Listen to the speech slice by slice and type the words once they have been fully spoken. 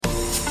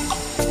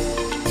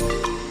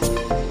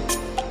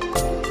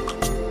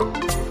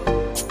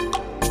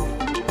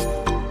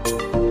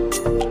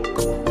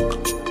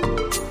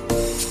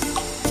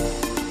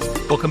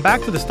Welcome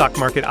back to the Stock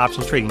Market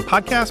Option Trading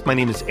Podcast. My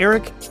name is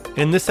Eric.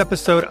 In this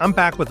episode, I'm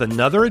back with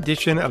another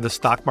edition of the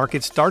Stock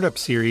Market Startup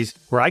Series,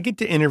 where I get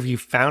to interview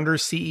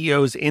founders,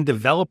 CEOs, and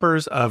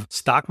developers of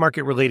stock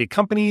market-related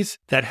companies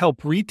that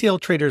help retail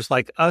traders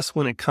like us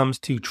when it comes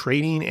to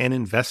trading and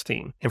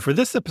investing. And for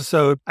this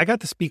episode, I got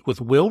to speak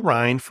with Will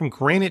Rhind from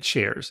Granite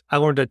Shares. I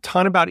learned a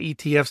ton about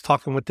ETFs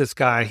talking with this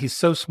guy. He's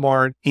so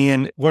smart,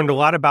 and learned a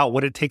lot about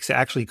what it takes to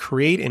actually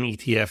create an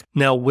ETF.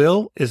 Now,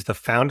 Will is the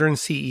founder and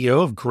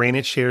CEO of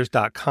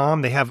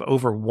GraniteShares.com. They have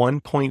over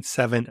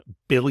 $1.7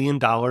 billion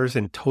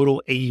in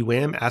total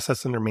AUM,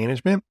 assets under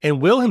management. And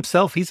Will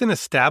himself, he's an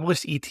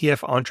established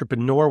ETF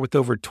entrepreneur with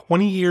over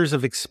 20 years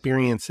of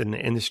experience in the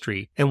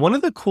industry. And one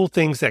of the cool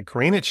things that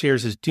Granite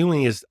Shares is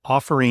doing is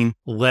offering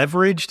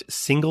leveraged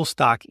single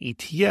stock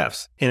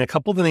ETFs. And a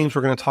couple of the names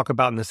we're going to talk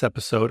about in this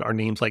episode are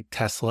names like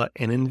Tesla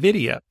and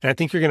Nvidia. And I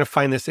think you're going to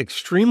find this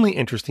extremely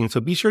interesting. So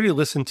be sure to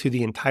listen to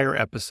the entire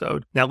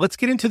episode. Now let's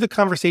get into the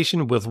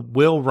conversation with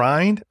Will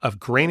Rhind of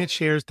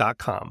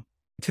GraniteShares.com.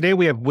 Today,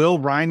 we have Will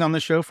Rhind on the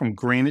show from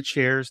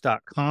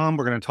GraniteShares.com.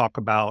 We're going to talk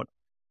about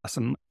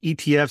some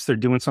ETFs. They're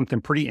doing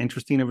something pretty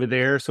interesting over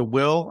there. So,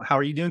 Will, how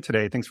are you doing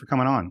today? Thanks for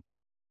coming on.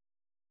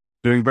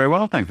 Doing very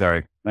well. Thanks,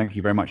 Eric. Thank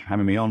you very much for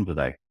having me on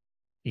today.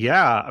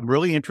 Yeah, I'm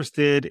really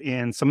interested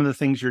in some of the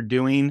things you're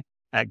doing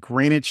at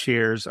Granite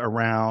Shares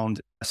around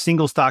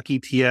single stock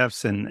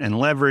ETFs and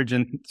leverage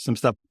and some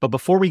stuff. But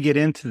before we get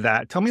into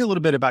that, tell me a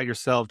little bit about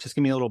yourself. Just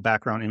give me a little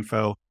background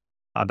info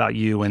about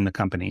you and the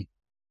company.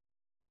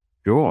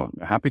 Sure,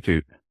 happy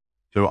to.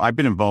 So I've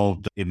been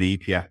involved in the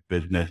ETF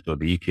business or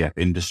the ETF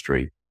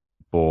industry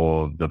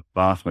for the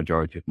vast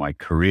majority of my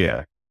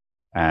career.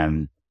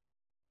 And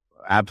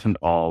absent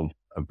of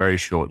a very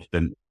short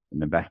stint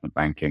in investment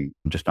banking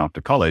just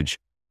after college,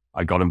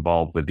 I got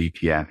involved with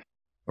ETFs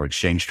or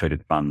exchange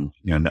traded funds,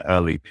 in the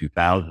early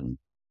 2000s.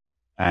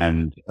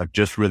 And I've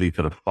just really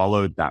sort of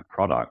followed that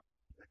product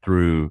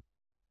through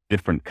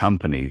different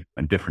companies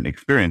and different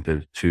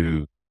experiences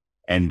to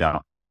end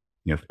up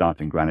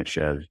starting Granite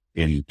Shares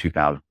in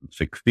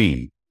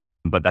 2016.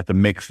 But that's a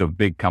mix of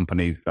big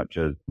companies such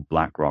as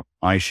BlackRock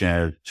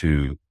iShares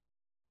to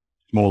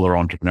smaller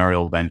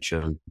entrepreneurial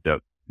ventures that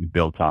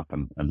built up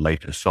and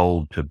later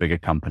sold to bigger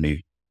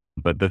companies.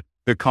 But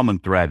the common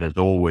thread has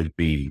always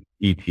been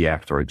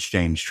ETFs or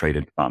exchange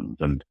traded funds.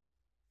 And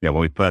when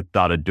we first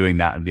started doing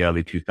that in the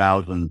early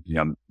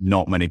 2000s,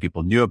 not many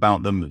people knew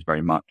about them. It was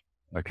very much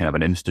a kind of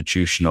an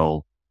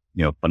institutional,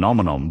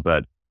 phenomenon.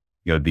 But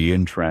the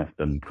interest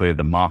and clearly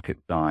the market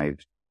size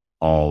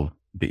of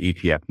the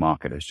ETF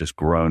market has just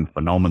grown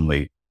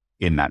phenomenally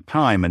in that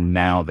time. And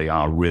now they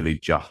are really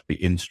just the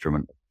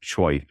instrument of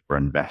choice for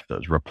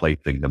investors,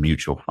 replacing the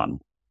mutual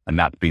fund. And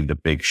that's been the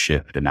big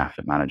shift in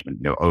asset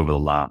management, over the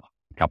last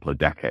couple of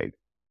decades.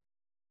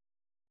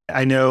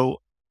 I know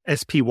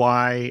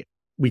SPY,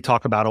 we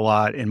talk about a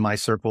lot in my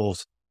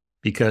circles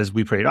because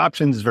we trade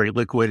options, it's very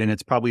liquid, and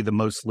it's probably the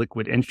most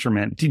liquid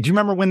instrument. Do you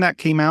remember when that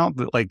came out?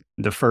 Like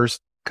the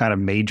first kind of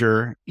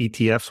major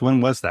ETFs?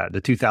 When was that?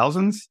 The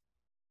 2000s?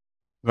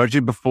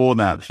 Actually, before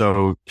that.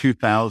 So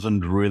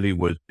 2000 really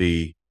was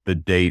the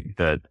date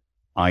that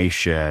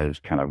iShares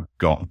kind of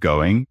got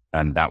going,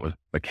 and that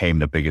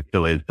became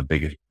still is the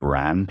biggest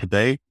brand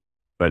today.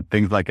 But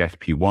things like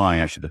SPY,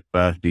 actually the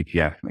first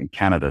ETF in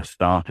Canada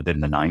started in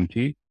the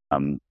 90s,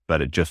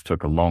 but it just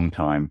took a long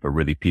time for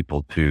really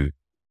people to,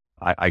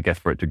 I guess,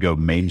 for it to go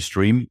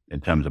mainstream in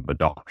terms of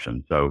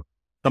adoption. So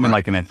something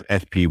like an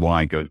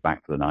SPY goes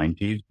back to the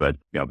 90s, but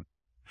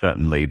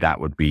certainly that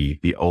would be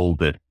the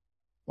oldest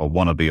or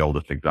one of the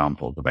oldest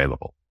examples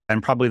available.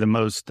 And probably the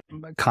most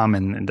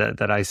common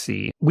that I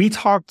see. We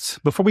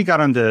talked, before we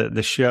got onto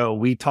the show,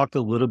 we talked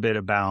a little bit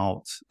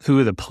about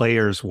who the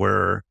players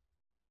were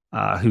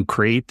who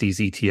create these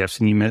ETFs.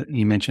 And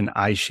you mentioned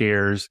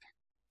iShares,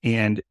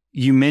 and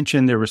you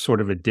mentioned there was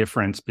sort of a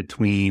difference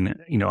between,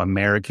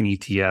 American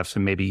ETFs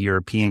and maybe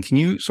European. Can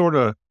you sort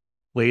of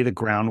lay the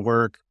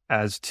groundwork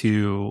as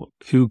to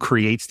who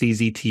creates these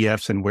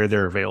ETFs and where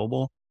they're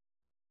available?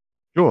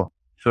 Sure.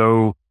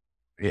 So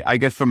I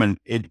guess from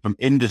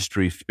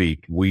industry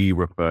speak, we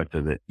refer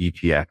to the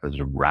ETF as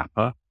a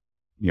wrapper,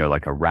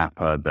 like a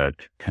wrapper that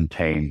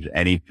contains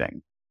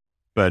anything.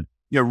 But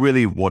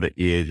really what it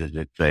is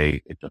it's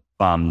a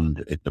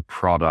fund, it's a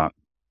product,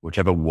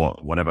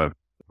 whatever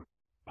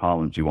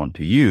parlance you want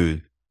to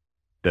use,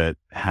 that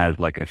has,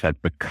 like I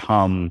said,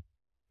 become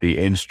the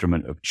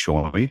instrument of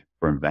choice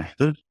for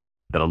investors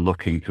that are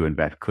looking to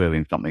invest clearly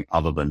in something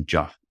other than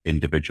just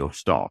individual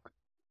stock.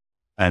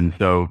 And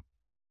so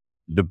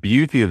the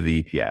beauty of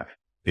the ETF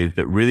is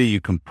that really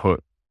you can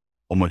put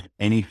almost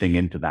anything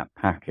into that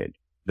package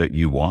that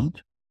you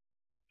want.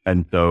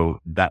 And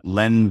so that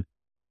lends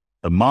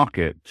the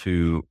market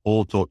to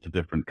all sorts of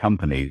different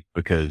companies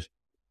because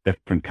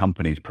different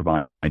companies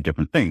provide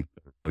different things.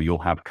 So you'll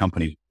have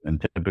companies,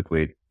 and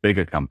typically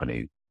bigger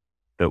companies,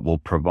 that will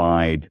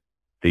provide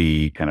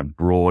the kind of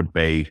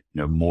broad-based,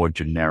 more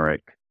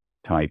generic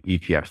type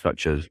ETFs,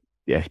 such as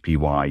the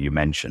SPY you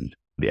mentioned,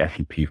 the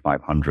S&P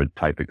 500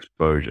 type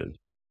exposures.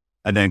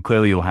 And then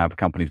clearly you'll have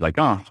companies like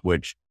us,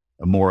 which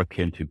more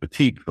akin to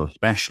boutiques or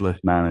specialist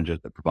managers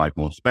that provide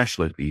more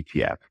specialist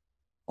ETFs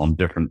on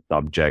different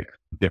subjects,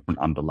 different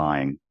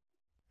underlying.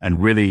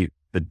 And really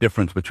the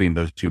difference between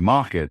those two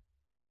markets,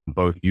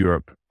 both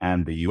Europe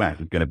and the US,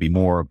 is going to be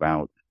more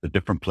about the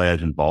different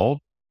players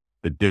involved,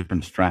 the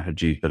different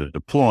strategies that are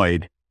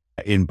deployed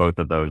in both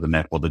of those, and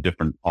therefore the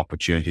different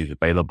opportunities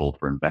available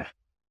for investors.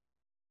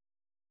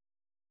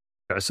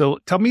 So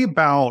tell me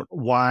about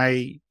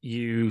why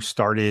you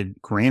started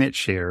Granite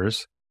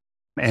Shares,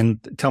 and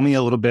tell me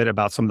a little bit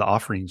about some of the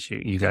offerings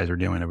you guys are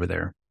doing over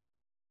there.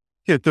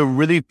 Yeah, so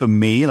really for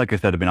me, like I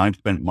said, I mean, I've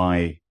spent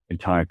my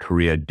entire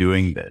career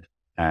doing this,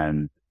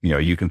 and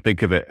you can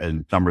think of it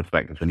in some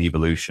respects as an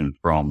evolution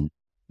from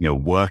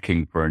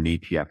working for an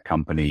ETF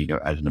company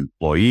as an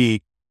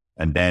employee,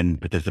 and then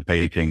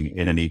participating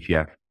in an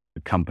ETF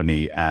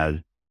company as,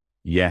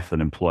 yes,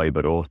 an employee,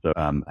 but also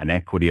an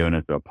equity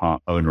owner, so a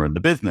part owner in the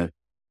business,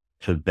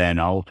 to then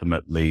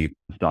ultimately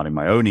starting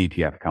my own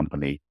ETF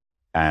company.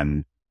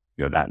 And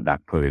that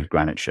clearly is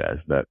Granite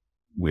Shares that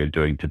we're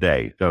doing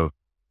today. So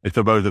I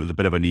suppose it was a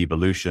bit of an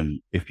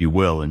evolution, if you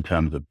will, in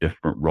terms of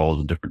different roles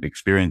and different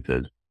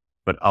experiences,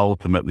 but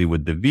ultimately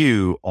with the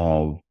view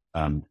of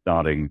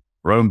starting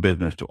our own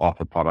business to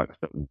offer products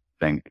that we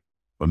think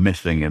were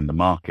missing in the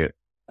market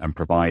and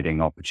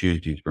providing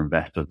opportunities for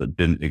investors that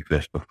didn't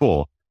exist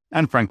before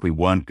and frankly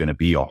weren't going to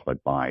be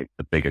offered by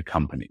the bigger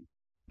companies.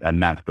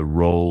 And that's the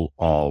role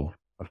of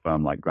a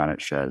firm like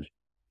Granite Shares,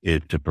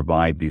 is to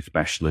provide these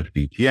specialist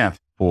ETFs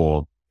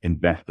for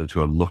investors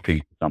who are looking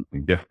for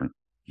something different,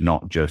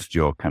 not just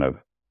your kind of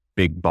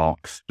big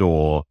box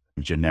store,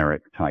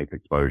 generic type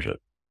exposure.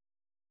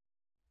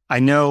 I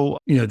know,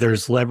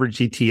 there's leverage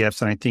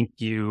ETFs, and I think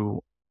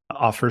you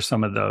offer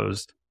some of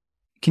those.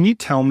 Can you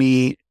tell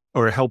me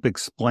or help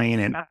explain?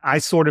 And I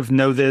sort of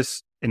know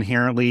this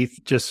inherently,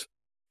 just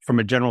from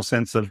a general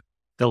sense of,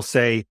 they'll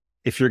say,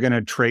 if you're going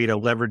to trade a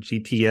leverage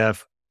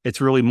ETF, it's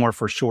really more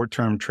for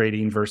short-term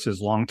trading versus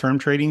long-term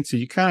trading. So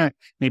you kind of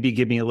maybe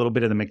give me a little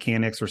bit of the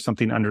mechanics or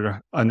something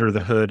under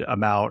the hood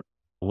about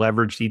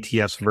leveraged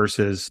ETFs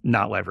versus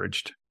not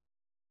leveraged.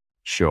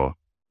 Sure.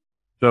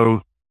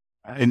 So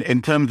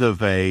in terms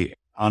of a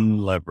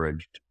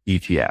unleveraged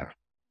ETF,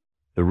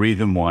 the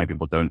reason why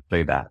people don't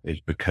say that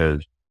is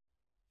because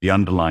the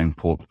underlying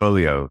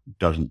portfolio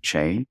doesn't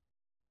change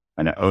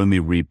and it only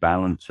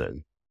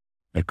rebalances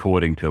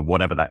according to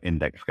whatever that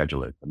index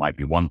schedule is. It might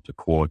be once a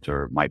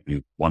quarter, it might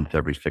be once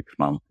every 6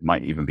 months, it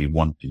might even be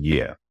once a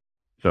year.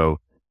 So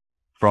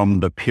from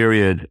the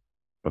period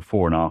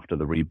before and after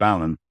the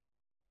rebalance,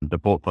 the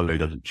portfolio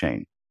doesn't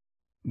change.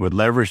 With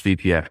leveraged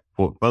ETF,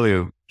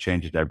 portfolio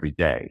changes every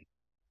day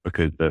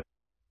because the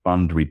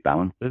fund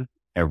rebalances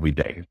every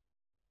day.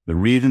 The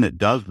reason it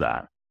does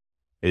that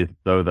is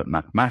so that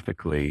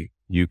mathematically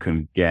you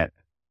can get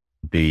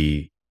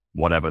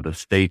whatever the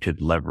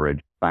stated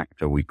leverage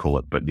factor we call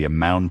it, but the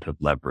amount of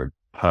leverage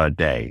per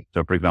day.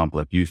 So for example,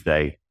 if you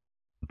say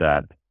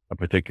that a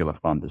particular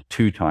fund is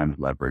 2 times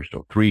leveraged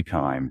or 3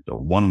 times or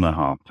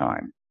 1.5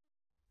 times,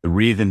 the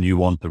reason you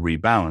want to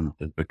rebalance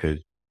is because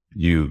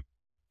you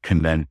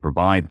can then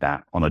provide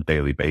that on a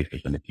daily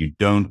basis. And if you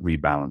don't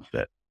rebalance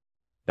it,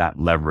 that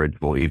leverage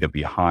will either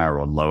be higher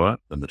or lower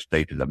than the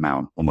stated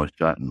amount, almost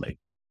certainly.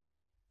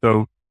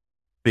 So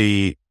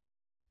the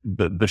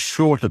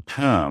shorter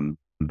term,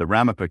 the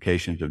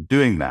ramifications of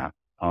doing that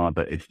are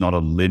that it's not a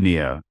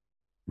linear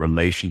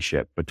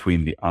relationship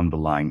between the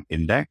underlying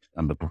index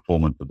and the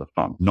performance of the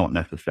fund, not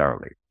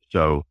necessarily.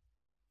 So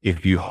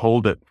if you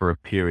hold it for a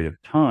period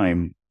of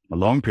time, a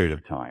long period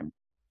of time,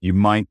 you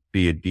might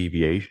see a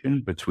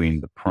deviation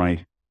between the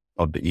price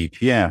of the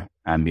ETF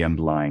and the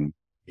underlying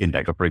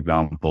index. So for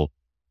example,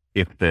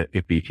 if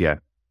ETF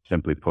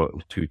simply put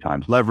was 2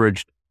 times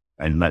leveraged,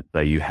 and let's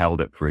say you held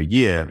it for a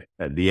year,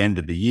 at the end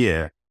of the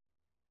year,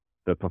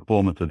 the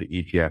performance of the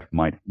ETF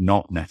might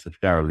not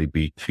necessarily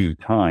be 2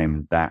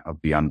 times that of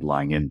the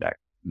underlying index.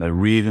 The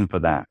reason for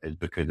that is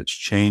because it's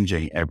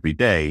changing every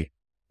day,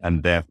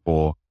 and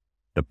therefore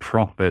the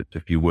profits,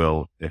 if you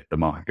will, if the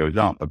market goes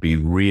up, are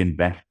being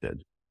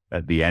reinvested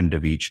at the end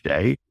of each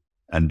day,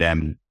 and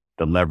then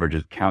the leverage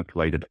is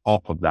calculated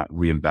off of that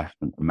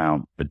reinvestment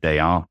amount the day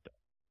after.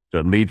 So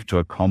it leads to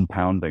a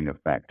compounding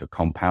effect, a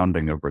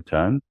compounding of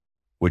returns,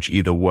 which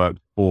either works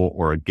for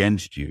or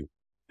against you,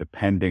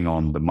 depending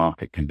on the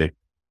market condition.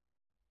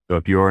 So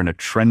if you're in a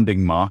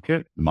trending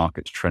market, the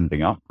market's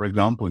trending up, for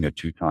example, and you're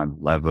 2 times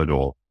levered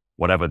or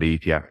whatever the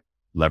ETF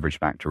leverage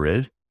factor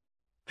is,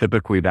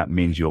 typically that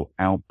means you'll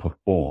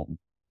outperform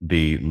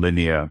the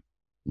linear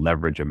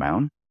leverage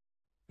amount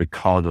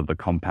because of the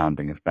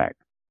compounding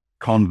effect.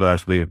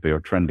 Conversely, if you're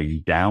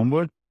trending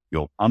downward,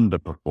 you'll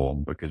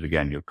underperform because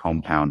again, you're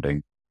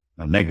compounding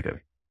a negative.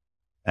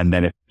 And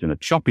then if it's in a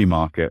choppy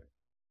market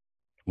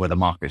where the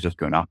market is just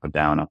going up and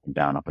down, up and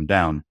down, up and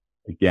down,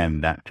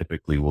 again, that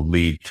typically will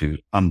lead to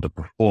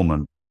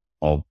underperformance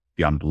of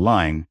the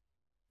underlying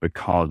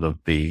because of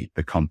the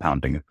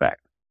compounding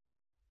effect.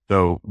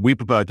 So we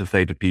prefer to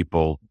say to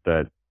people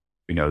that,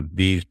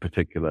 these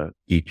particular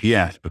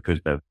ETFs, because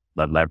they're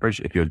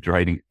leveraged, if you're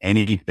trading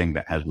anything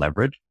that has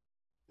leverage,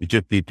 It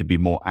just needs to be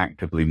more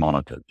actively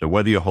monitored. So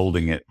whether you're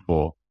holding it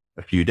for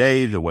a few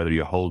days or whether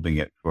you're holding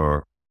it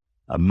for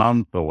a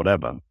month or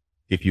whatever,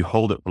 if you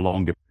hold it for a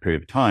longer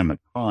period of time,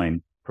 that's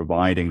fine,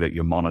 providing that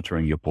you're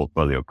monitoring your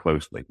portfolio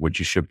closely, which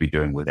you should be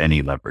doing with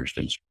any leveraged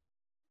instrument.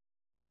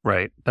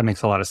 Right. That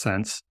makes a lot of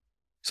sense.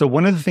 So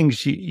one of the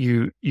things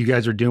you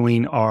guys are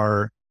doing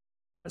are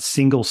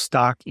single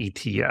stock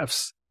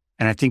ETFs.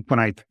 And I think when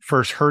I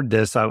first heard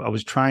this, I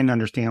was trying to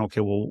understand,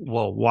 okay,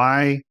 well,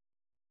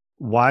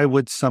 why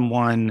would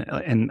someone,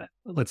 and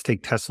let's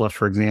take Tesla,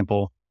 for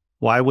example,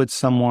 why would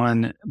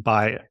someone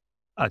buy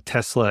a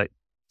Tesla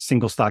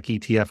single stock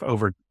ETF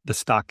over the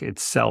stock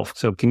itself?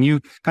 So can you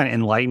kind of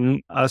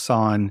enlighten us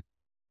on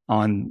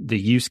the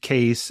use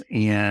case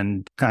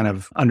and kind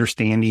of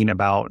understanding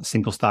about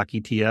single stock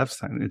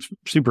ETFs? And it's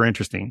super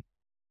interesting.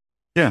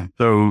 Yeah.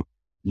 So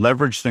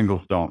leveraged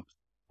single stocks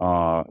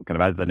are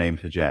kind of, as the name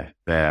suggests,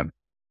 they're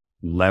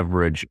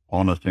leverage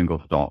on a single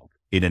stock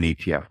in an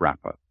ETF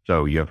wrapper.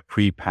 So you have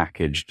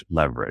prepackaged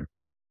leverage.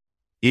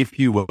 If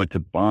you were to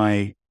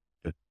buy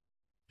the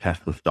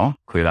Tesla stock,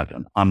 clearly that's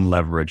an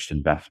unleveraged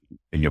investment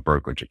in your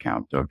brokerage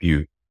account. So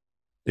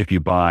if you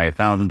buy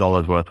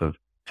 $1,000 worth of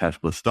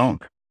Tesla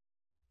stock,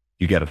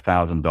 you get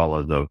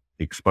 $1,000 of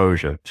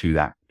exposure to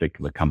that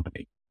particular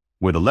company.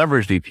 With a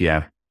leveraged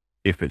ETF,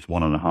 if it's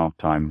 1.5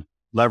 times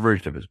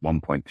leveraged, if it's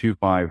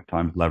 1.25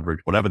 times leveraged,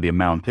 whatever the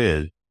amount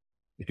is,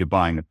 if you're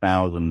buying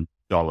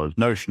 $1,000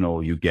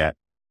 notional, you get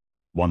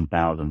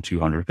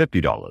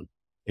 $1,250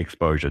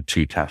 exposure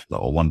to Tesla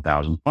or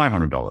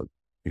 $1,500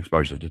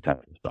 exposure to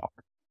Tesla stock.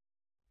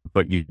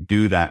 But you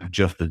do that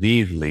just as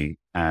easily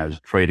as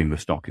trading the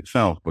stock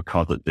itself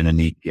because it's in an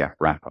ETF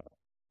wrapper.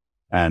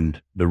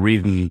 And the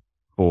reason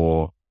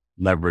for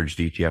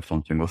leveraged ETFs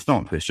on single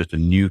stocks, it's just a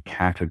new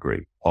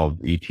category of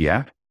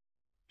ETF.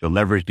 So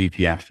leveraged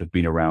ETFs have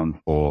been around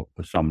for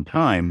some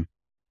time,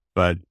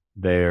 but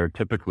they're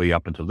typically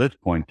up until this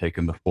point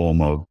taken the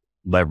form of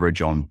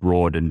leverage on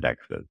broad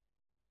indexes.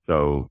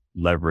 So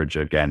leverage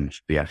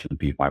against the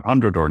S&P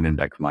 500 or an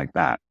index like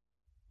that.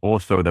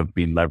 Also, they've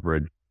been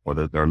leveraged, or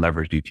there are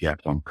leveraged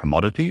ETFs on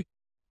commodities.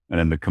 And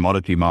in the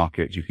commodity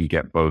markets, you can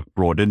get both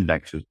broad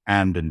indexes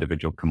and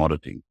individual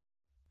commodities.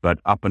 But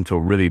up until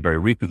really very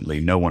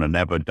recently, no one had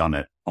ever done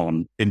it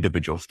on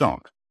individual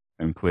stocks.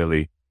 And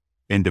clearly,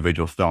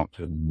 individual stocks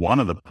is one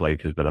of the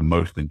places that are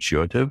most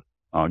intuitive,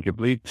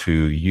 arguably, to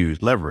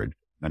use leverage.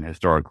 And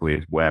historically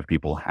is where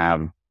people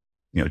have,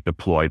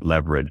 deployed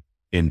leverage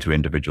into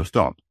individual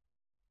stocks.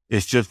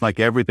 It's just like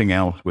everything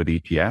else with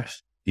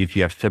ETFs.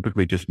 ETFs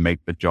typically just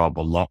make the job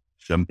a lot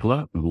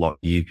simpler and a lot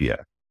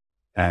easier.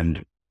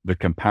 And the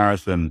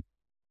comparison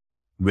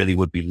really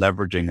would be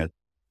leveraging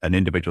an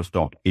individual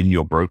stock in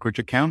your brokerage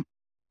account.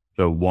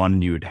 So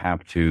one, you would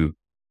have to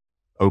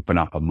open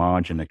up a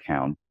margin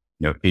account,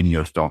 in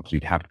your stocks.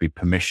 You'd have to be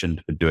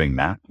permissioned for doing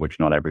that, which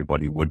not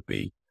everybody would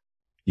be.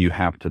 You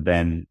have to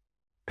then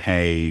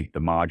pay the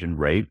margin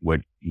rate,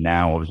 which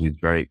now obviously is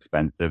very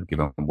expensive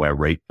given where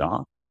rates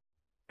are.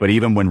 But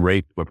even when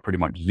rates were pretty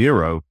much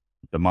zero,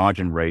 the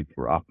margin rates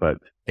were up at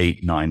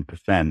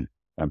 8-9%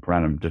 per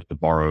annum just to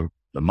borrow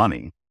the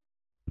money.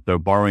 So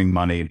borrowing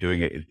money,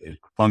 doing it is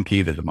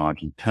clunky. There's a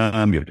margin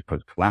term. You have to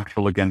put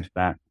collateral against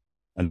that.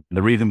 And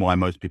the reason why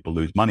most people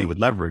lose money with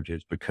leverage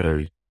is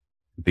because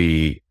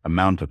the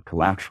amount of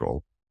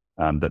collateral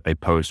that they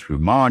post through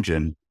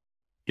margin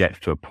gets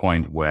to a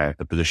point where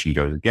the position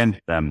goes against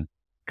them,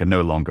 can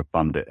no longer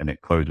fund it, and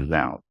it closes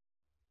out.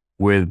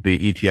 With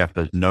the ETF,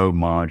 there's no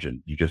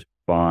margin. You just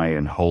buy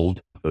and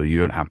hold, so you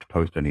don't have to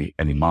post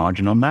any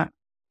margin on that.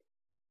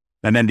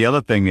 And then the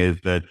other thing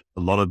is that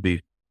a lot of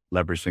these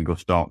leveraged single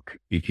stock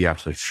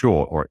ETFs are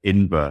short or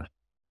inverse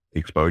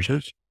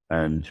exposures.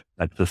 And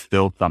that's just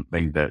still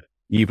something that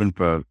even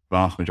for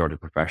vast majority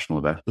of professional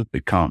investors,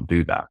 they can't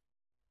do that.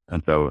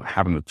 And so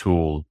having the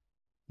tool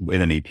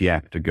in an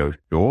ETF to go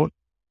short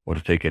or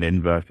to take an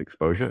inverse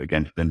exposure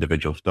against an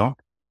individual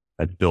stock,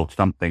 that's built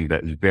something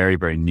that is very,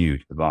 very new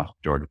to the vast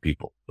majority of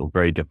people. So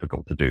very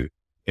difficult to do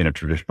in a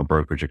traditional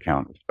brokerage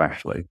account,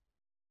 especially.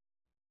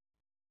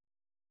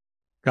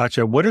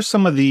 Gotcha. What are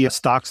some of the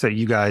stocks that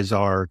you guys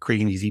are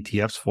creating these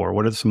ETFs for?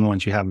 What are some of the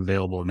ones you have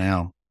available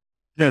now?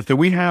 Yeah, so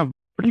we have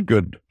pretty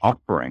good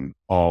offering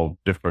of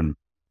different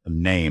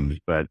names,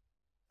 but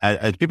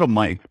as people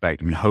might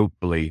expect,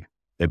 hopefully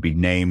there'd be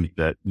names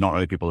that not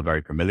only people are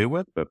very familiar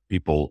with, but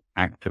people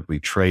actively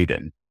trade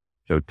in.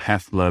 So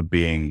Tesla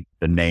being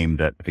the name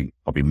that I think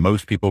probably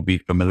most people will be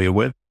familiar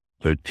with.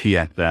 So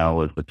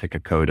TSL is the ticker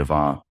code of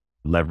our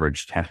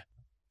leveraged Tesla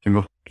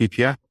single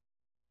ETF.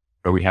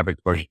 But we have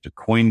exposure to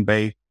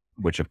Coinbase,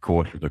 which of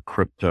course is a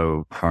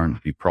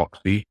cryptocurrency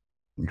proxy,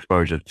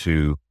 exposure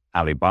to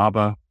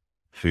Alibaba,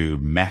 to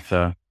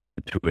Meta,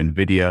 to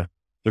NVIDIA.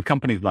 So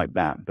companies like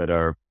that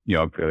are,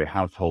 really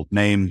household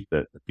names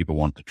that people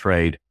want to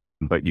trade,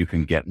 but you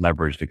can get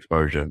leveraged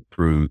exposure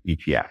through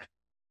ETF.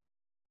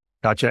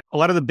 Gotcha. A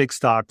lot of the big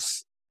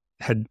stocks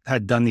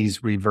had done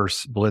these reverse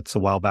splits a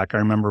while back. I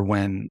remember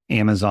when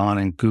Amazon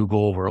and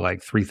Google were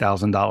like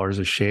 $3,000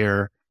 a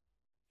share.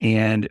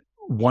 And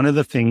one of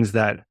the things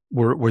that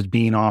was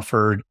being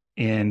offered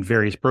in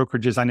various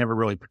brokerages. I never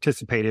really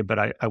participated,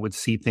 but I would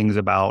see things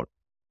about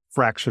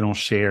fractional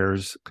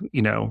shares,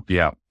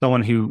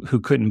 someone who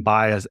couldn't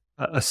buy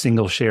a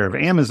single share of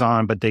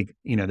Amazon, but they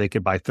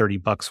could buy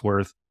 $30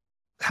 worth.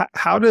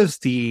 How does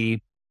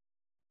the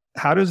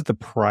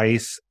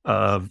price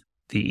of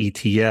the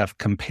ETF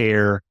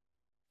compare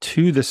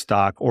to the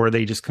stock, or are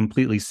they just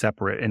completely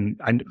separate?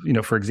 And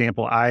for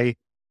example, I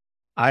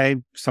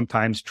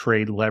sometimes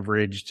trade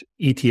leveraged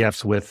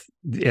ETFs with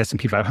the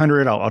S&P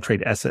 500. I'll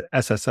trade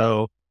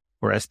SSO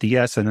or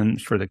SDS. And then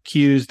for the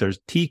Qs, there's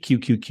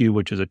TQQQ,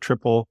 which is a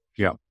triple,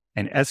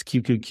 and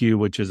SQQQ,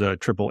 which is a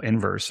triple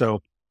inverse.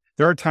 So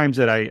there are times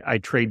that I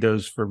trade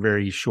those for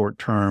very short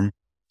term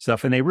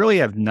stuff, and they really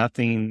have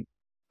nothing.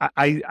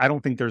 I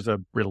don't think there's a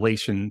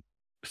relation,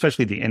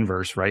 especially the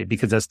inverse, right?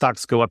 Because as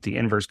stocks go up, the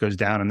inverse goes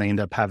down and they end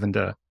up having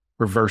to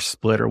reverse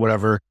split or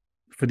whatever.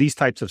 For these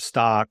types of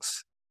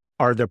stocks,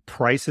 are the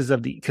prices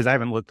because I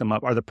haven't looked them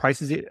up, are the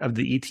prices of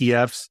the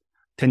ETFs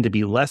tend to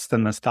be less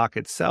than the stock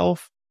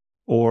itself,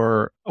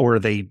 or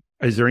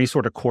is there any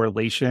sort of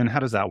correlation? How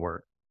does that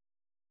work?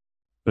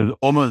 There's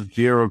almost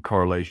zero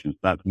correlation.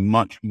 That's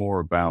much more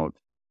about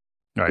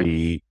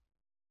this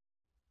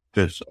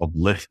of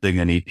listing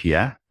an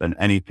ETF than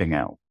anything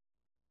else.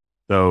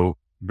 So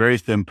very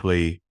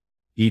simply,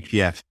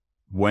 ETFs,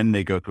 when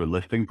they go through a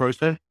listing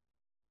process,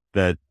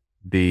 that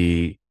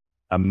the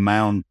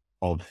amount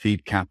of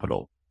seed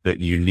capital that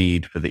you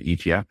need for the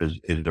ETF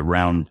is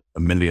around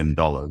 $1 million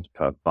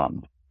per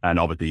fund. And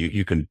obviously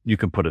you can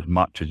put as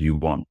much as you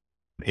want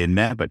in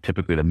there, but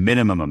typically the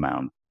minimum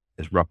amount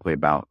is roughly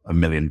about $1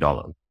 million.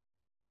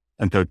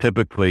 And so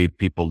typically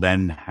people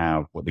then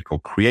have what they call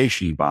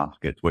creation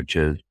baskets, which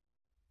is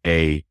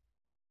a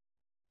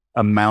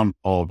amount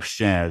of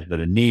shares that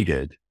are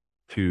needed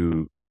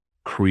to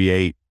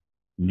create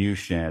new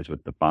shares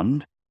with the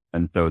fund.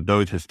 And so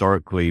those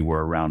historically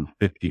were around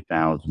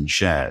 50,000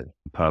 shares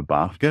per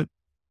basket.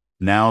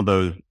 Now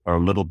those are a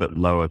little bit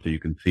lower, so you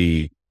can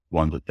see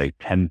ones that say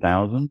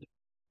 10,000.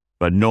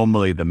 But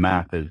normally the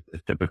math is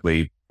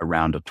typically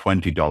around a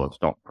 $20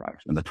 stock price.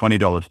 And the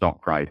 $20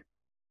 stock price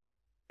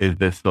is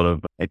this sort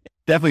of, it's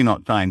definitely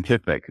not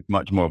scientific. It's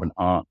much more of an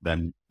art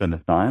than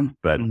a science.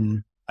 But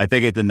I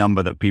think it's a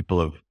number that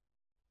people have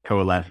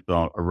coalesced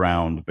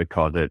around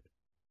because it's,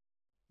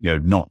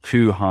 not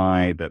too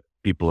high, that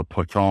people are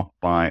put off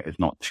by. It's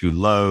not too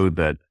low,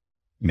 that,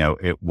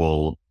 it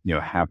will,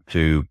 have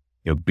to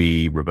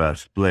be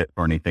reverse split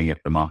or anything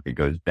if the market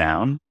goes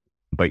down,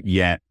 but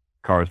yet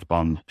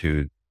corresponds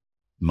to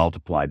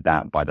multiply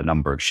that by the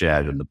number of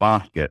shares in the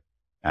basket.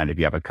 And if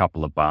you have a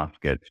couple of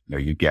baskets,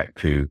 you get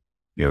to,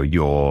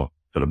 your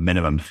sort of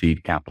minimum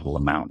seed capital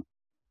amount.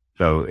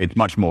 So it's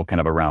much more kind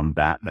of around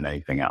that than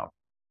anything else.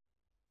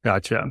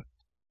 Gotcha.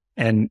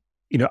 And,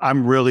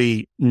 I'm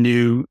really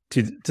new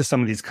to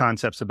some of these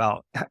concepts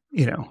about,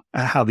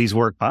 how these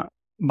work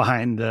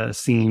behind the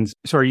scenes.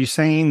 So are you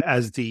saying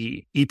as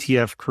the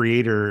ETF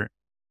creator,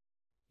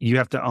 you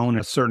have to own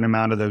a certain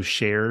amount of those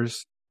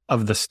shares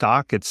of the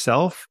stock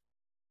itself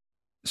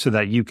so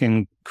that you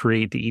can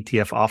create the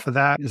ETF off of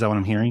that? Is that what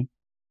I'm hearing?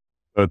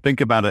 So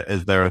think about it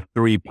as there are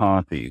three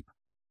parties,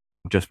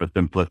 just for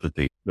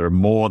simplicity. There are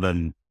more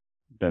than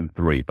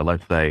three, but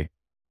let's say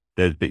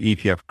there's the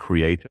ETF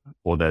creator,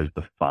 or there's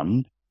the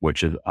fund,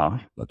 which is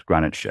us, that's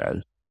Granite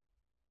Shares.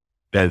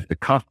 There's the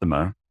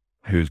customer,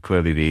 who's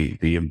clearly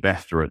the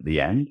investor at the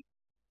end.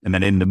 And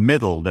then in the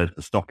middle, there's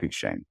the stock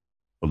exchange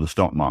or the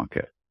stock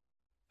market.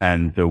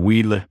 And so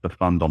we list the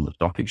fund on the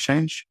stock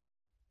exchange.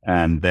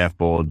 And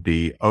therefore,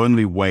 the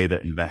only way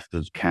that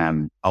investors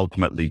can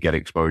ultimately get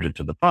exposure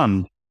to the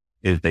fund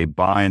is they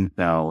buy and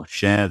sell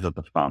shares of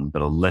the fund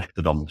that are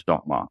listed on the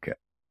stock market.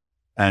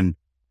 And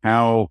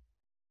how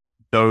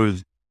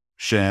those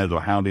shares,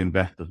 or how the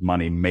investor's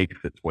money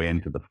makes its way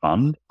into the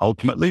fund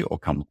ultimately, or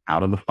comes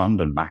out of the fund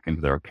and back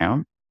into their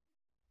account,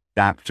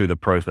 that's through the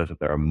process that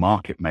there are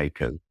market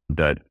makers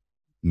that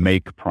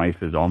make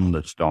prices on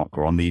the stock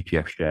or on the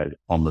ETF shares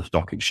on the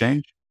stock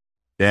exchange.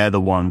 They're the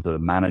ones that are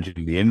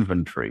managing the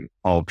inventory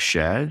of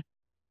shares,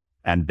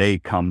 and they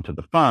come to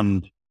the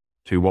fund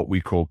to what we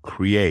call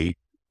create,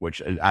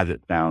 which, as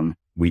it sounds,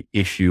 we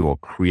issue or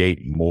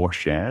create more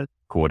shares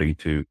according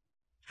to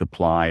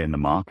supply in the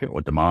market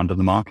or demand in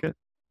the market,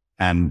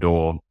 and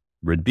or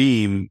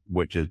redeem,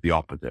 which is the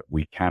opposite.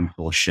 We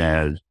cancel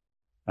shares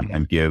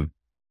and give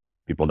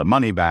people the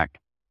money back,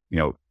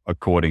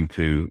 according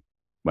to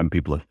when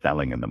people are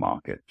selling in the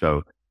market.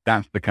 So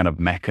that's the kind of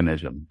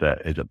mechanism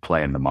that is at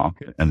play in the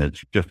market. And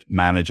it's just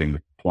managing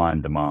the supply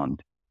and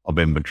demand of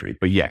inventory.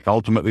 But yes,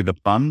 ultimately the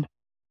fund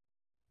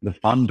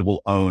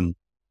will own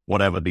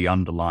whatever the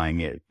underlying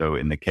is. So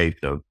in the case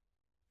of,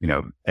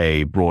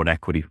 a broad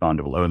equity fund,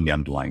 it will own the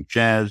underlying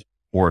shares,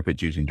 or if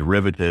it's using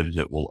derivatives,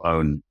 it will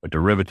own a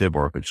derivative,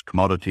 or if it's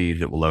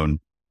commodities, it will own,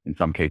 in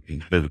some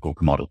cases, physical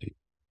commodities.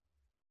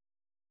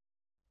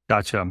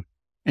 Gotcha.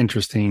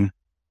 Interesting.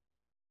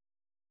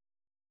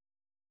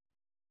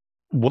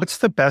 What's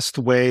the best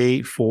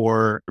way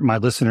for my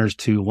listeners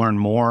to learn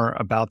more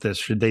about this?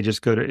 Should they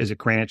just go to, is it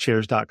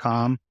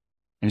graniteshares.com?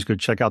 and just go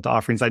check out the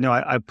offerings. I know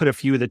I put a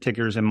few of the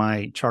tickers in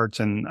my charts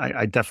and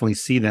I definitely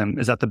see them.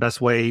 Is that the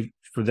best way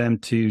for them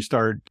to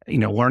start,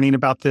 learning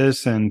about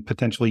this and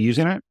potentially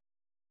using it?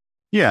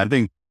 Yeah, I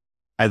think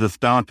as a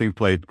starting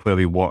place,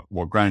 clearly what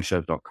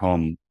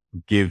grandshares.com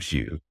gives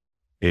you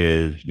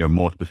is,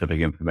 more specific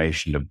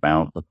information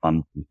about the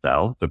funds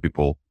themselves. So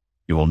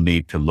you will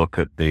need to look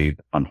at the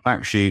fund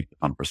fact sheet, the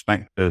fund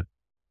prospectus,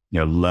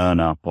 learn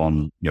up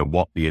on,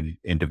 what the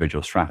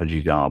individual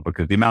strategies are,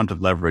 because the amount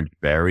of leverage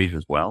varies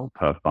as well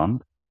per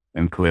fund.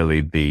 And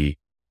clearly the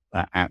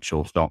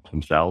actual stocks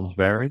themselves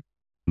vary.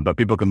 But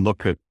people can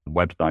look at the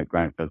website,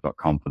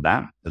 grandshares.com, for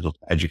that. There's also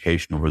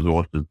educational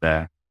resources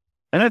there.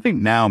 And I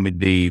think now,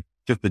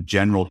 just the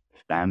general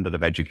standard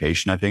of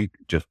education, I think,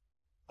 just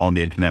on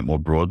the internet more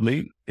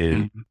broadly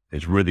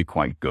is really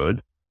quite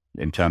good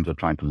in terms of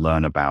trying to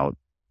learn about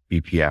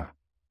ETF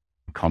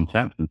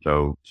concepts. And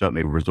so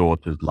certainly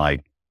resources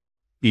like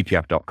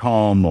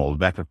ETF.com or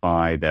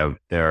Vetify,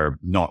 they're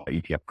not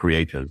ETF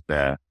creators,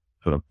 they're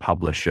sort of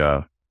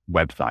publisher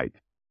websites.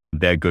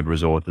 They're good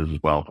resources as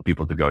well for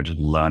people to go just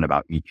learn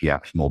about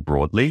ETFs more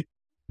broadly.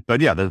 But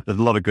yeah, there's a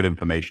lot of good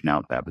information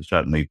out there, but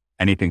certainly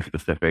anything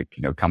specific,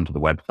 come to the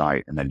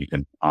website and then you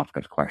can ask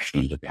us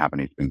questions if you have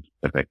anything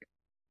specific.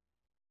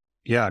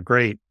 Yeah,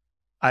 great.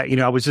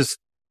 I was just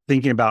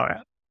thinking about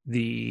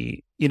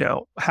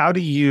how do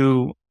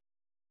you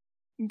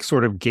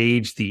sort of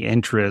gauge the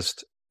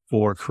interest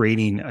for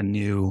creating a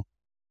new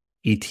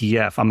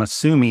ETF? I'm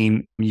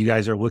assuming you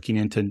guys are looking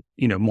into,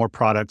 more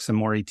products and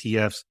more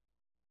ETFs.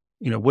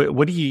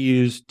 What do you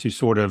use to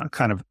sort of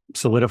kind of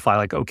solidify,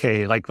 like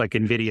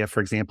NVIDIA, for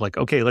example,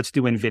 okay, let's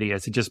do NVIDIA.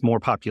 Is it just more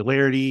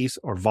popularities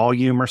or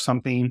volume or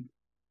something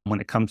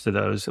when it comes to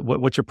those?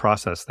 What's your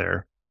process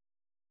there?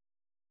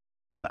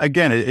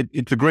 Again,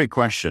 it's a great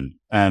question,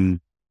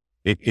 and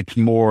it's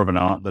more of an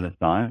art than a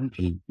science.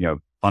 And,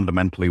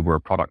 fundamentally, we're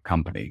a product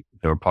company.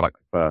 We're a product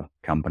first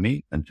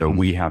company. And so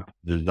we have to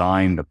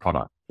design the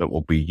product that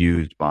will be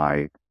used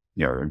by,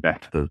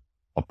 investors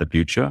of the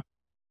future.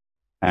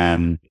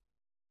 And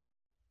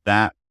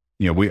that,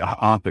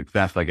 our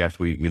success, I guess,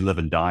 we live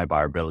and die by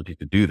our ability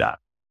to do that.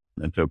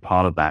 And so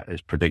part of that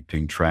is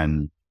predicting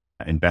trends,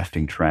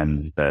 investing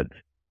trends that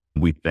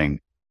we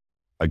think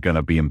are going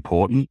to be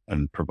important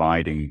and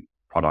providing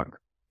product,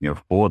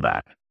 for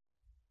that.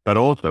 But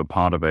also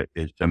part of it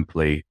is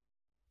simply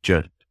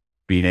just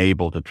being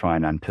able to try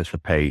and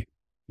anticipate,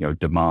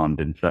 demand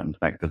in certain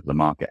sectors of the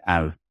market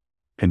as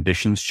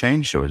conditions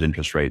change. So as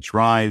interest rates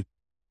rise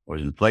or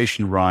as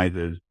inflation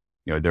rises,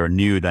 there are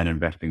new then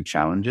investing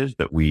challenges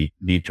that we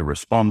need to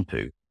respond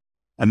to.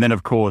 And then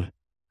of course,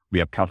 we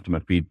have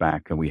customer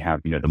feedback and we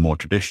have, the more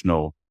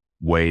traditional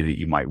way that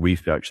you might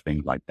research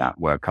things like that,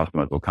 where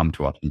customers will come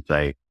to us and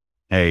say,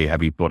 hey,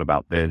 have you thought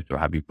about this or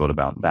have you thought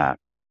about that?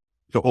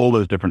 So all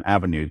those different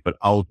avenues, but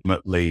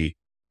ultimately,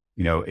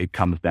 it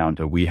comes down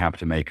to we have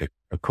to make a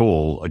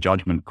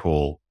judgment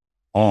call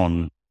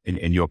on,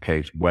 in your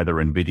case, whether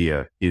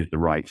NVIDIA is the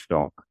right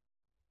stock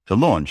to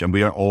launch. And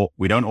we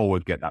don't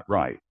always get that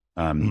right.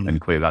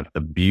 And clearly that's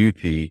the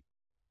beauty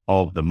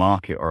of the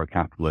market or a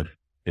capitalist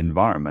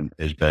environment,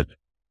 is that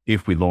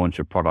if we launch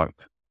a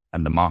product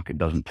and the market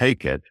doesn't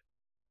take it,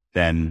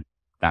 then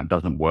that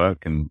doesn't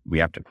work and we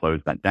have to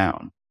close that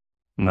down.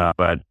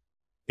 But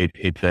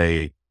it's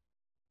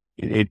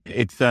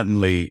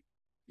certainly,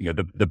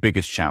 the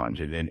biggest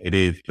challenge. It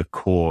is the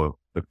core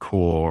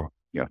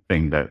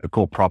thing, that the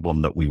core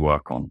problem that we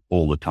work on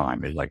all the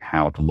time is like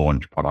how to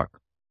launch products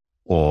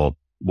or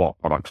what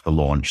products to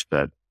launch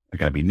that are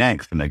going to be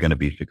next and they're going to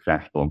be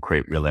successful and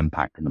create real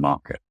impact in the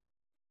market.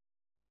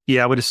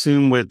 Yeah, I would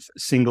assume with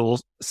single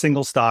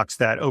stocks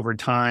that over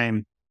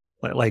time,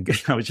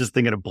 like I was just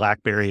thinking of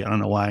BlackBerry. I don't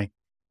know why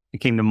it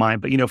came to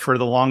mind, but for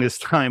the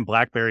longest time,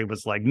 BlackBerry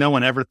was like, no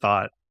one ever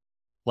thought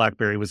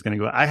BlackBerry was going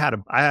to go. I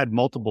had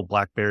multiple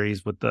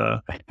BlackBerries with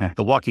the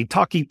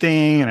walkie-talkie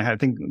thing, and I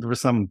think there was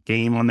some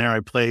game on there I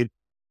played,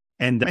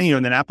 and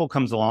and then Apple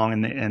comes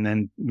along, and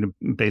then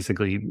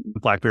basically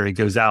BlackBerry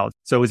goes out.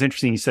 So it was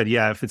interesting. You said,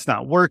 yeah, if it's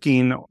not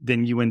working,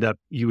 then you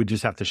would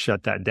just have to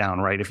shut that down,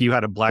 right? If you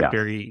had a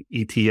BlackBerry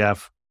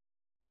ETF,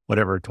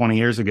 whatever, 20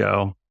 years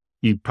ago,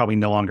 you probably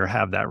no longer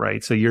have that,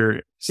 right? So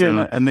you're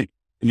kind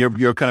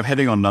of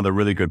hitting on another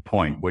really good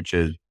point, which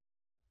is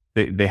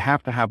they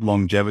have to have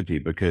longevity,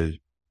 because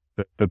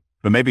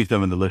for maybe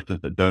some of the listeners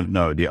that don't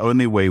know, the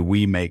only way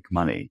we make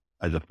money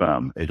as a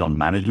firm is on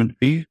management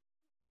fees.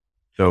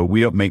 So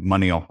we don't make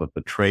money off of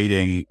the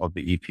trading of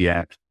the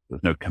ETFs.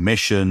 There's no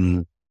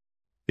commission.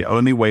 The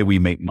only way we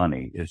make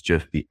money is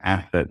just the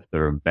assets that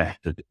are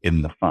invested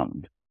in the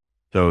fund.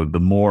 So the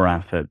more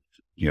assets,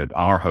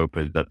 our hope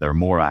is that there are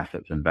more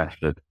assets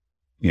invested,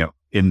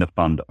 in the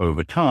fund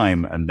over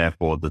time. And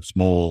therefore the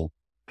small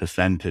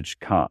percentage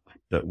cut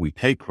that we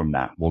take from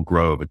that will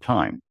grow over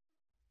time.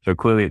 So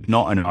clearly it's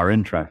not in our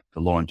interest to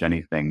launch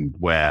anything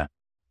where,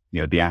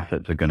 the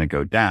assets are going to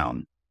go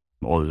down,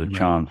 or there's a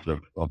chance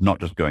of not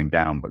just going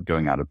down, but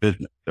going out of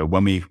business. So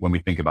when we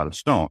think about a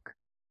stock,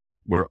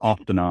 we're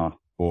often asked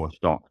for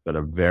stocks that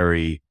are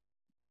very,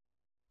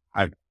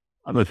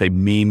 I'm going to say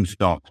meme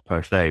stocks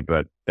per se,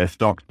 but they're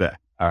stocks that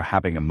are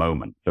having a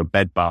moment. So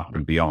Bed Bath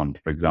and Beyond,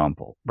 for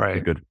example, is a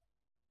Right. good,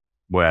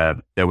 where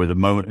there was a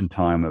moment in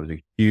time, there was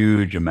a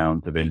huge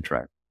amount of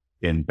interest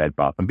in Bed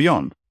Bath and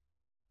Beyond.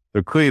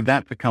 So clearly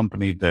that's a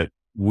company that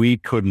we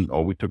couldn't,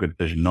 or we took a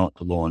decision not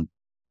to launch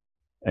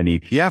an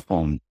ETF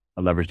on,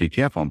 a leveraged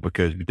ETF on,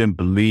 because we didn't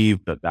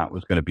believe that that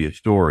was going to be a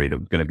story that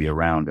was going to be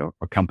around, or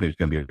a company was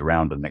going to be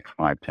around in the next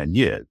 5-10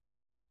 years.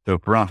 So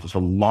for us, it's a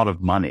lot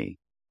of money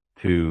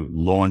to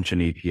launch an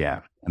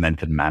ETF and then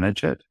to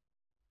manage it.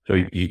 So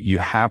you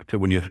have to,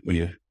 when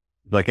you,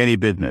 like any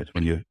business,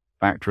 when you're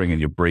factoring in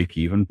your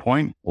break-even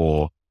point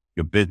or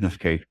your business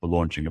case for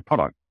launching a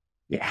product,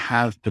 it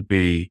has to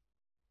be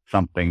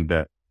something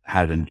that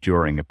has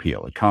enduring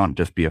appeal. It can't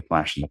just be a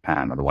flash in the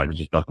pan. Otherwise, it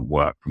just doesn't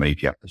work from an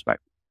ETF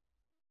perspective.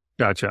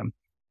 Gotcha.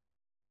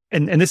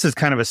 And this is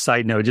kind of a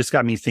side note. It just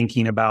got me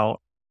thinking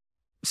about,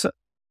 so,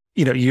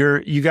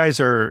 you guys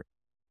are,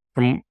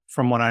 from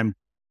what I'm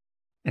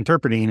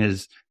interpreting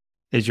is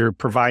you're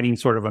providing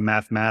sort of a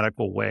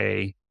mathematical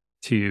way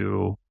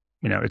to,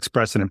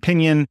 express an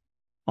opinion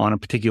on a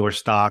particular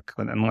stock,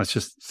 and let's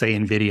just say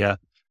NVIDIA.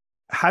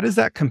 How does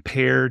that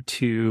compare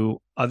to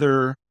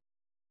other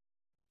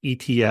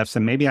ETFs?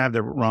 And maybe I have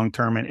the wrong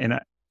term, and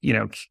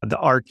the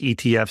ARK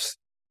ETFs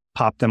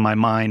popped in my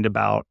mind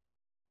about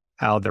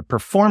how the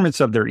performance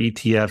of their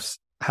ETFs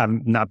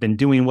have not been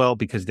doing well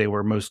because they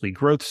were mostly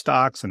growth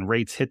stocks and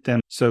rates hit them.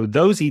 So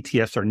those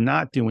ETFs are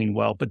not doing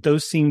well, but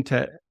those seem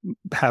to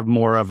have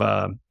more of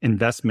a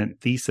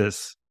investment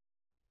thesis.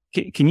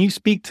 Can you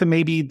speak to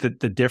maybe the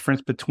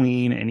difference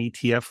between an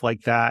ETF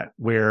like that,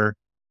 where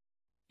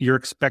you're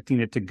expecting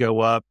it to go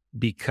up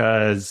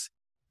because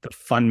the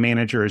fund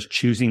manager is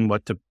choosing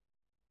what to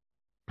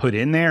put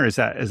in there? Is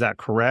that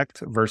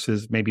correct?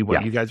 Versus maybe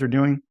what you guys are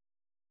doing?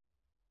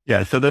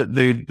 Yeah. So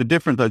the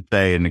difference, I'd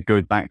say, and it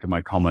goes back to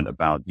my comment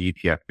about the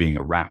ETF being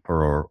a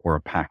wrapper or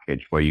a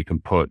package where you can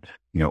put,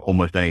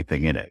 almost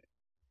anything in it.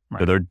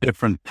 Right. So there are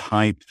different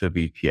types of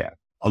ETF.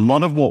 A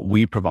lot of what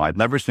we provide,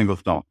 leveraged single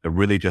stocks, are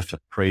really just a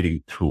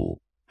trading tool.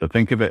 So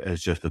think of it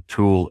as just a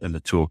tool in the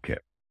toolkit,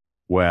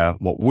 where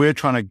what we're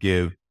trying to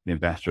give the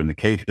investor in the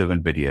case of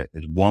NVIDIA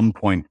is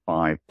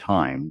 1.5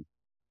 times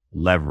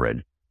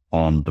leverage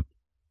on the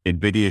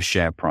NVIDIA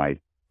share price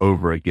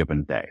over a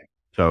given day.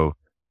 So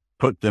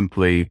put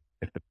simply,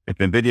 if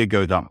NVIDIA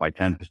goes up by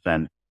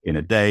 10% in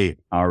a day,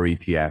 our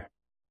ETF,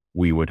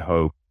 we would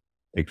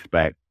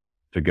expect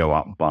to go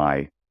up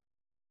by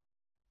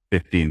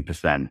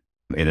 15%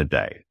 in a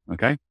day.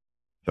 Okay.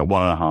 So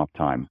 1.5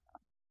 times.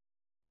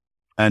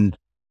 And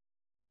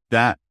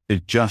that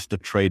is just a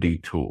trading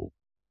tool.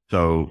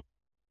 So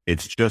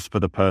it's just for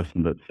the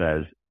person that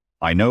says,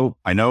 I know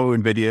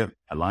NVIDIA,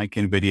 I like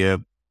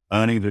NVIDIA,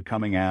 earnings are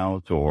coming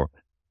out, or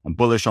I'm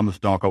bullish on the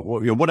stock, or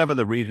whatever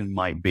the reason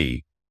might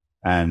be.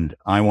 And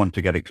I want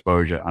to get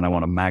exposure and I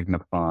want to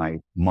magnify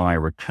my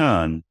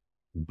return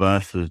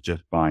versus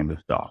just buying the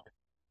stock.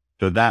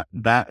 So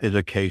that is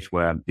a case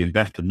where the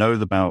investor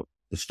knows about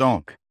the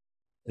stock,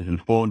 is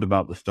informed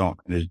about the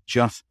stock, and is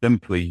just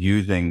simply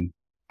using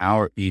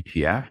our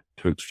ETF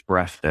to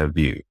express their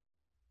view.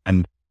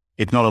 And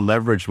it's not a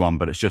leveraged one,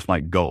 but it's just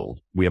like gold.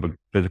 We have a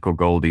physical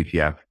gold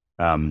ETF.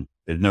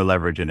 There's no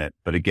leverage in it.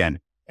 But again,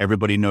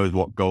 everybody knows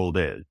what gold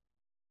is.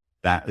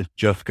 That is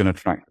just going to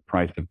track the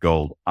price of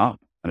gold up,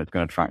 and it's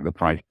going to track the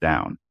price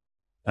down.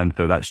 And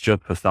so that's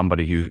just for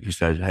somebody who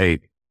says,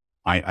 hey,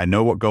 I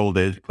know what gold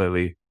is.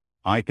 Clearly,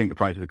 I think the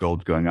price of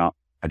gold is going up.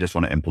 I just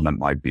want to implement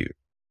my view.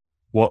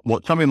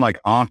 What something like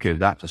ARK is,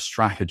 that's a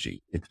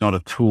strategy. It's not a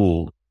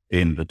tool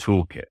in the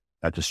toolkit.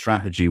 That's a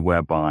strategy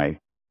whereby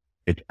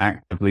it's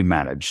actively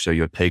managed. So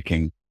you're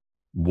taking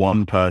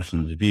one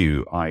person's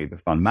view, i.e. the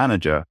fund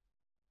manager,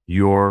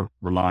 you're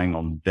relying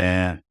on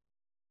their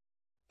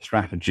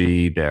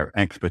strategy, their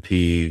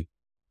expertise,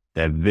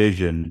 their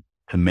vision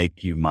to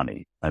make you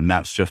money. And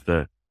that's just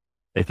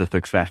it's a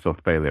success or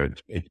failure.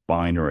 It's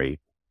binary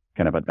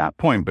kind of at that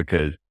point,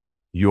 because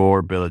your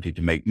ability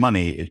to make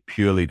money is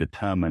purely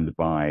determined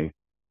by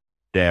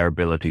their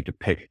ability to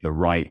pick the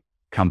right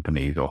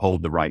companies or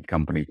hold the right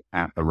companies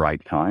at the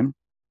right time.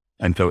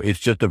 And so it's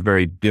just a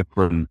very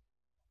different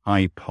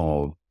type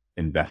of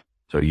investment.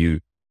 So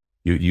you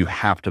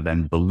have to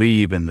then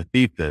believe in the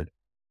thesis,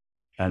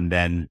 and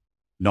then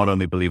not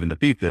only believe in the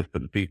thesis,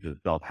 but the thesis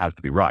itself has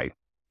to be right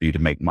for you to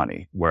make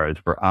money. Whereas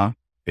for us,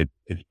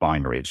 it's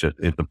binary. It's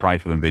the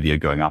price of NVIDIA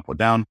going up or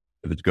down.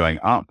 If it's going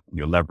up,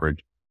 you're leveraged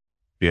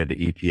via the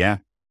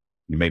ETF.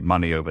 You make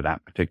money over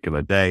that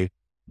particular day,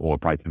 or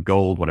price of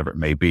gold, whatever it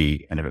may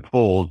be. And if it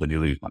falls, then you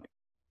lose money.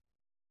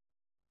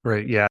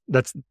 Right. Yeah.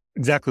 That's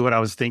exactly what I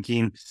was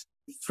thinking.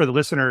 For the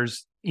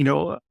listeners,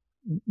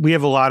 we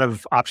have a lot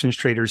of options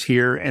traders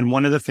here. And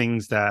one of the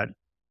things that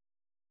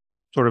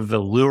sort of the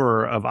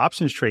lure of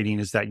options trading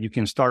is that you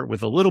can start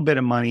with a little bit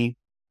of money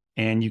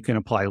and you can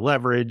apply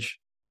leverage.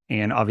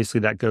 And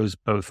obviously that goes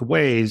both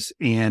ways.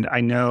 And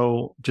I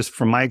know just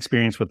from my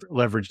experience with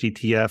leveraged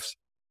ETFs,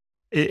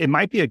 it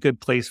might be a good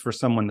place for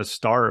someone to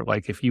start.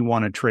 Like if you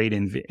want to trade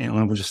in,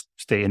 and we'll just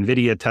stay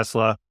NVIDIA,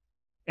 Tesla,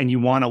 and you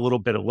want a little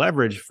bit of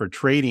leverage for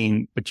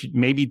trading, but you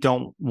maybe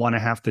don't want to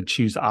have to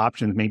choose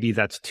options. Maybe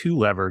that's too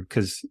levered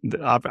because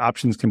the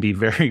options can be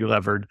very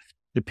levered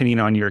depending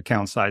on your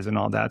account size and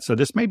all that. So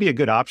this may be a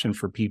good option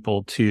for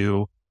people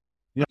to,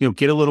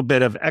 get a little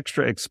bit of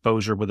extra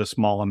exposure with a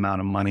small amount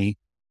of money.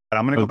 But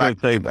I'm going to go back to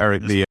say,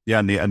 Eric,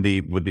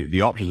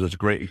 the options is a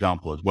great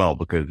example as well,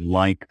 because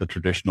like the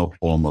traditional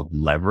form of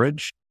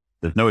leverage,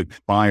 there's no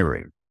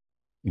expiry.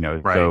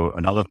 Right. So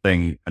another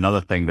thing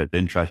that's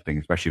interesting,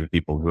 especially with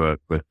people who are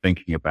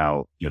thinking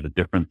about, the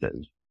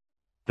differences,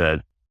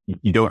 that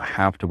you don't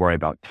have to worry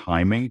about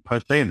timing per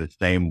se in the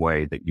same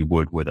way that you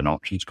would with an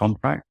options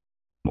contract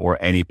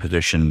or any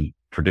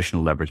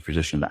traditional leverage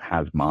position that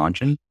has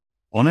margin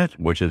on it,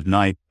 which is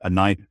a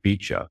nice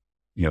feature,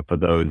 for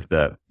those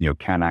that,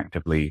 can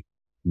actively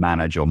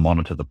manage or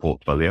monitor the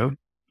portfolio.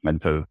 And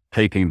so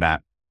taking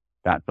that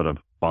sort of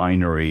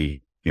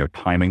binary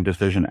timing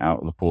decision out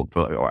of the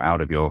portfolio or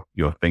out of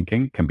your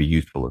thinking can be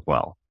useful as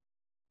well.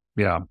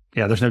 Yeah.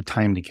 There's no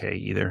time decay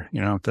either.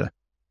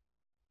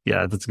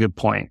 That's a good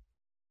point.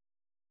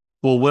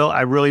 Well, Will,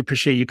 I really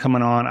appreciate you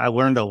coming on. I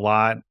learned a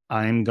lot.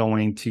 I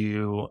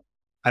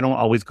don't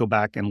always go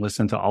back and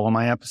listen to all of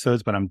my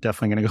episodes, but I'm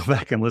definitely going to go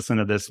back and listen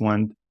to this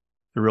one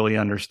to really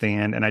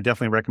understand. And I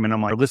definitely recommend all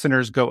my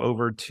listeners go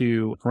over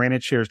to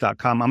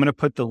graniteshares.com. I'm going to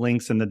put the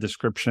links in the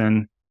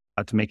description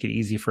to make it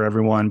easy for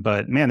everyone.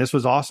 But man, this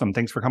was awesome.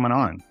 Thanks for coming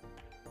on.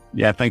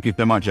 Yeah, thank you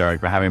so much, Eric,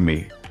 for having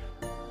me.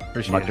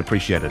 Much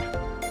appreciated.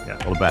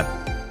 Yeah. All the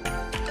best.